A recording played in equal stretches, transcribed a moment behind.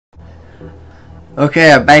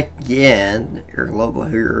Okay, I'm back again. Your global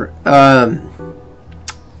here.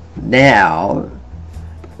 Now,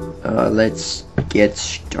 let's get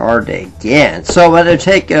started again. So I'm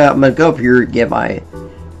gonna go up here and get my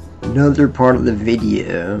another part of the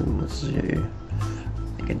video. Let's see. I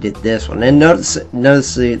think I did this one, and notice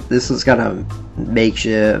this is kind of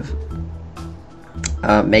makeshift.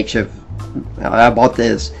 Makeshift. I bought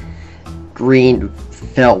this green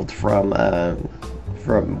felt from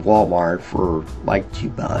Walmart for like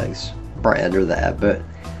 $2, probably under that, but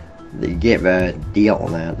they gave a deal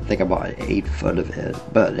on that. I think I bought 8 foot of it,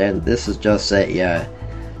 but and this is just a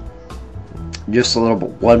just a little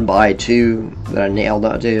 1x2 that I nailed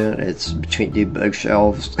onto. It's between 2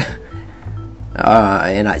 bookshelves,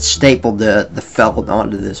 and I stapled the felt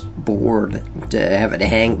onto this board to have it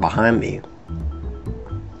hang behind me,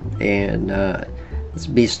 and it's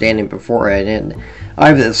me standing before it, and I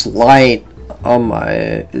have this light on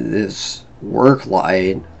this work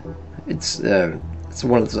light. It's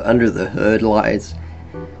one of those under the hood lights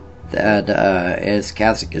that is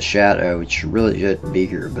casting a shadow, which really shouldn't be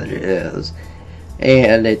here, but it is.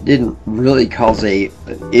 And it didn't really cause an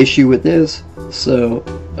issue with this, so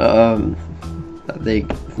I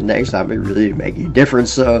think next time it really make a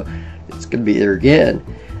difference. So it's gonna be there again,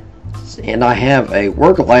 and I have a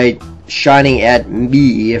work light shining at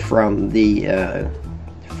me from the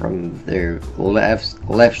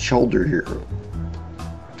left shoulder here.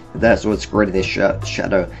 That's what's creating this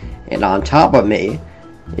shadow. And on top of me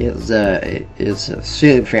is a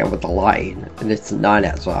ceiling fan with a light, and it's night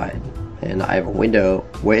outside. And I have a window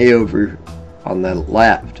way over on the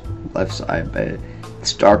left side, but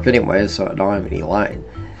it's dark anyway, so I don't have any light.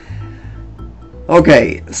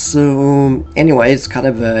 Okay, so anyway, it's kind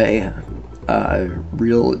of a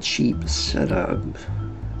real cheap setup,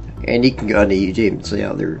 and you can go to YouTube and see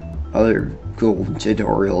other cool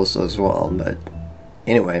tutorials as well. But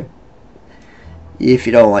anyway, if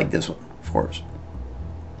you don't like this one, of course.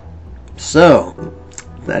 So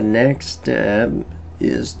the next step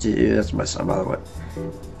is to, that's my son, by the way,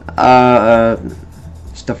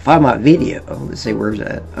 is to find my video. Let's see, where's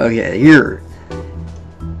that? Okay, here.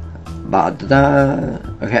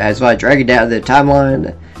 Okay, so I drag it down to the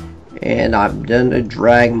timeline, and I'm gonna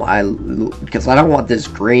drag my, because I don't want this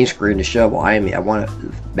green screen to show behind me. I want it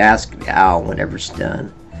to mask it out whenever it's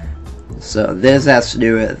done. So this has to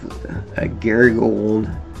do with a Gary Gold.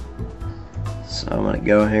 So I'm gonna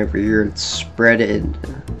go over here and spread it,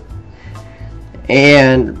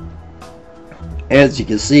 and as you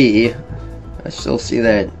can see, I still see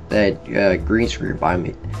that green screen behind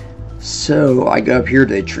me. So I go up here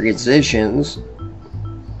to transitions,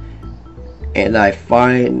 and I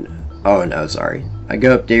find, oh no, sorry, I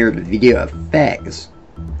go up there to video effects,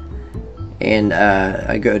 and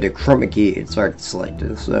I go to Chromakey and start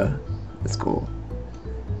selecting. So that's cool.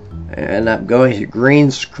 And I'm going to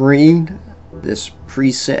green screen this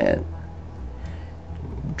preset,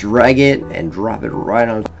 drag it and drop it right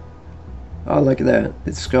on. Oh, look at that,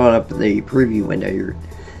 it's going up in the preview window here.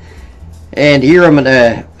 And here I'm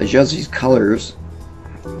gonna adjust these colors,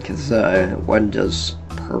 because one does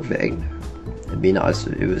perfect. It'd be nice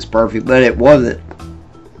if it was perfect, but it wasn't.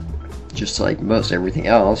 Just like most everything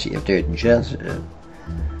else, you have to adjust it.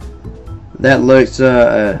 That looks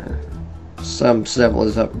some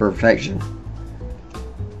semblance of perfection.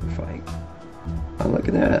 Oh, look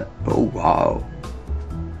at that. Oh wow.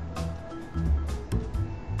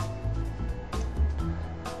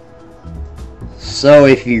 So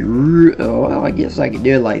if you, oh, well, I guess I can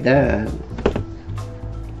do it like that.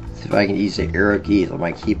 See if I can use the arrow keys on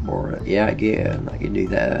my keyboard. Yeah, I can do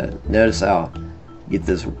that. Notice how I get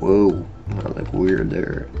this, whoa, I look weird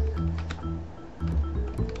there.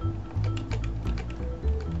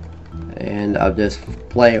 And I'll just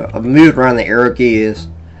play, I'll move around the arrow keys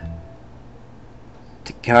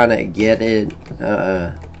to kind of get it,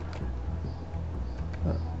 well,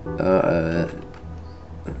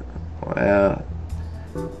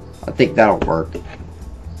 I think that'll work.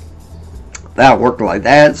 That'll work like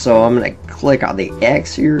that. So I'm gonna click on the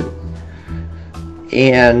X here,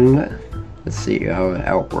 and let's see how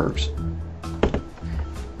it works.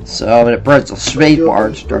 So I'm gonna press the space bar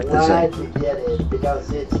and start this thing. To get it, because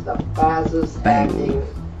it's the fastest acting,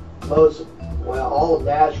 most, well, all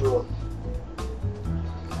natural.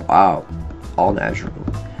 Wow, all natural.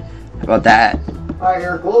 How about that? Alright,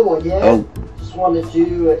 you're global again. Oh. Just wanted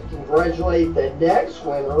to congratulate the next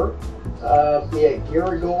winner. The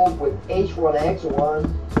Gary Gold with H1X1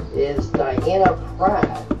 is Diana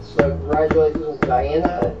Pratt. So congratulations,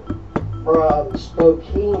 Diana, from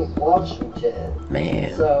Spokane, Washington.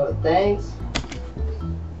 Man. So thanks.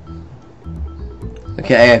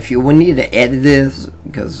 Okay, if you need to edit this,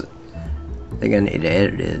 because they're gonna need to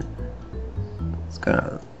edit it. It's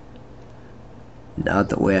gonna not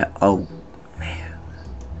the way oh man.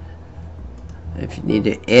 If you need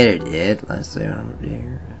to edit it, let's see what I'm doing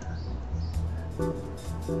here.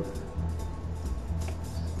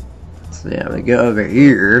 So I'm gonna go over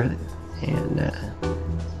here and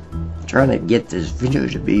trying to get this video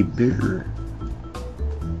to be bigger.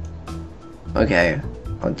 Okay,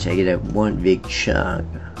 I'll take it at one big chunk.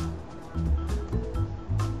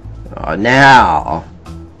 Oh, now.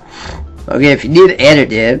 Okay, if you need to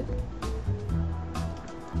edit it,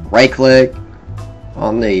 right click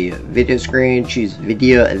on the video screen, choose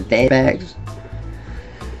video effects,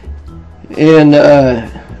 and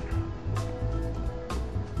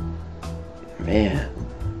man,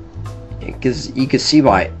 because you can see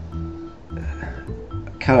my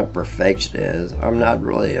kind of perfectionist. I'm not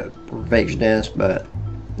really a perfectionist, but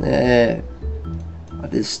I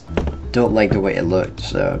just don't like the way it looks.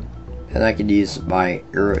 So, and I could use my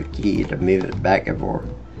arrow key to move it back and forth.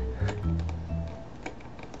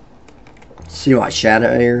 See my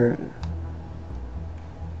shadow here?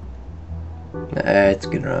 It's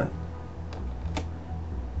good enough.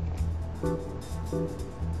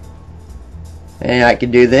 And I can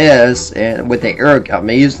do this, and with the arrow key, I'm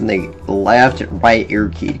using the left and right arrow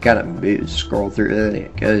key to kind of move, scroll through it.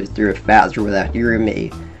 It goes through it faster without hearing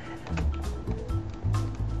me.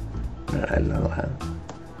 I don't know how.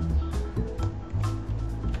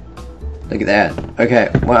 Look at that. Okay,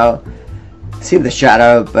 well, see the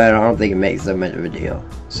shadow, but I don't think it makes that much of a deal.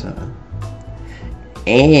 So,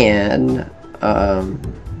 and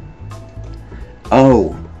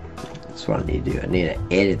oh, that's what I need to do. I need to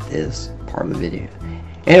edit this part of the video.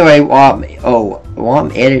 Anyway, while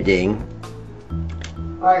I'm editing,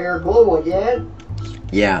 I hear global again.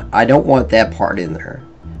 Yeah, I don't want that part in there.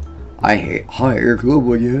 I hear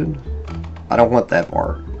global again. I don't want that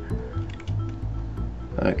part.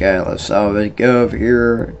 Okay, let's go over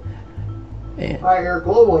here. And I hear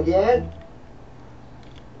global again.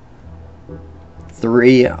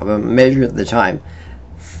 3. I'm gonna measure the time.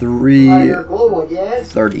 I hear global again.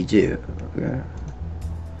 3:32. Okay.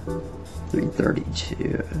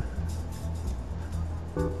 3:32.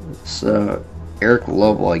 So, air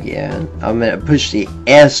global again. I'm gonna push the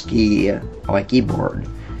S key on my keyboard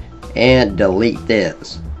and delete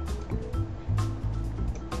this.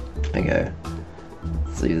 Okay.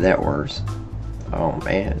 Let's see if that works. Oh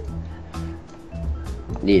man.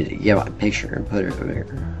 I need to get my picture and put it over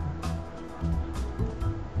here.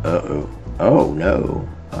 Uh-oh. Oh no.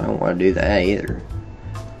 I don't want to do that either.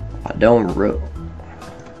 I don't really.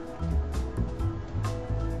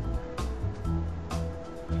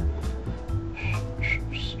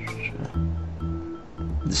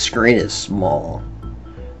 The screen is small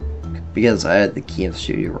because I had the Key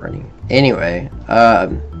Studio running. Anyway,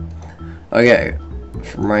 okay,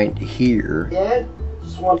 from right here. Yeah,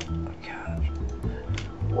 oh gosh.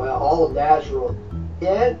 Well, all of natural.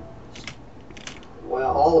 Yeah.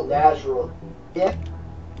 Well, all of natural. Yeah.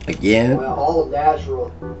 Again. Well, all of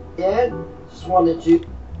natural. Yeah. Just wanted to.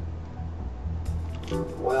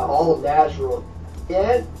 Well, all of natural.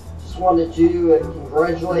 Yeah. Just wanted to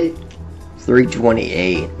congratulate.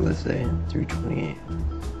 328. Let's say 328.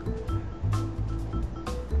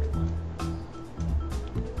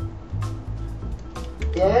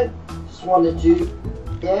 Yeah. Just wanted to.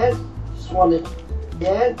 Yeah. Just wanted.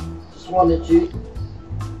 Yeah. Just wanted to.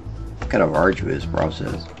 Kind of arduous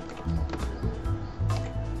process.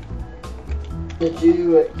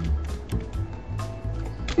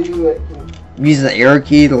 Use the arrow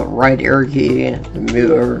key, the right arrow key, to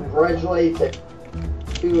move over. Congratulate the.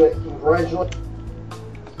 Congratulate.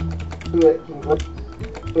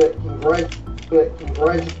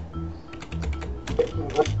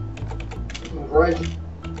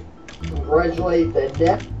 Congratulate the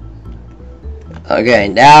net. Okay,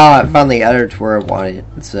 now I finally got it to where I wanted it.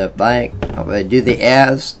 It's a blank. I'm going to do the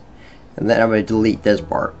S, and then I'm going to delete this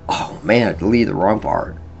part. Oh man, I deleted the wrong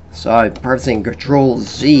part. So I'm pressing Control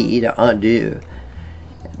Z to undo.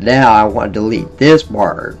 Now I want to delete this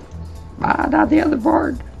part. Not the other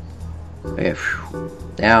part. Okay,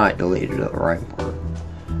 now I deleted the right part.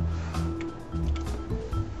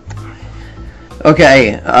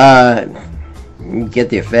 Okay, get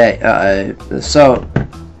the effect. So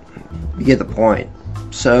you get the point.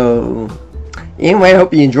 So anyway, I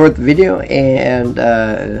hope you enjoyed the video, and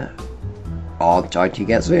I'll talk to you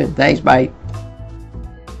guys soon. Thanks, bye.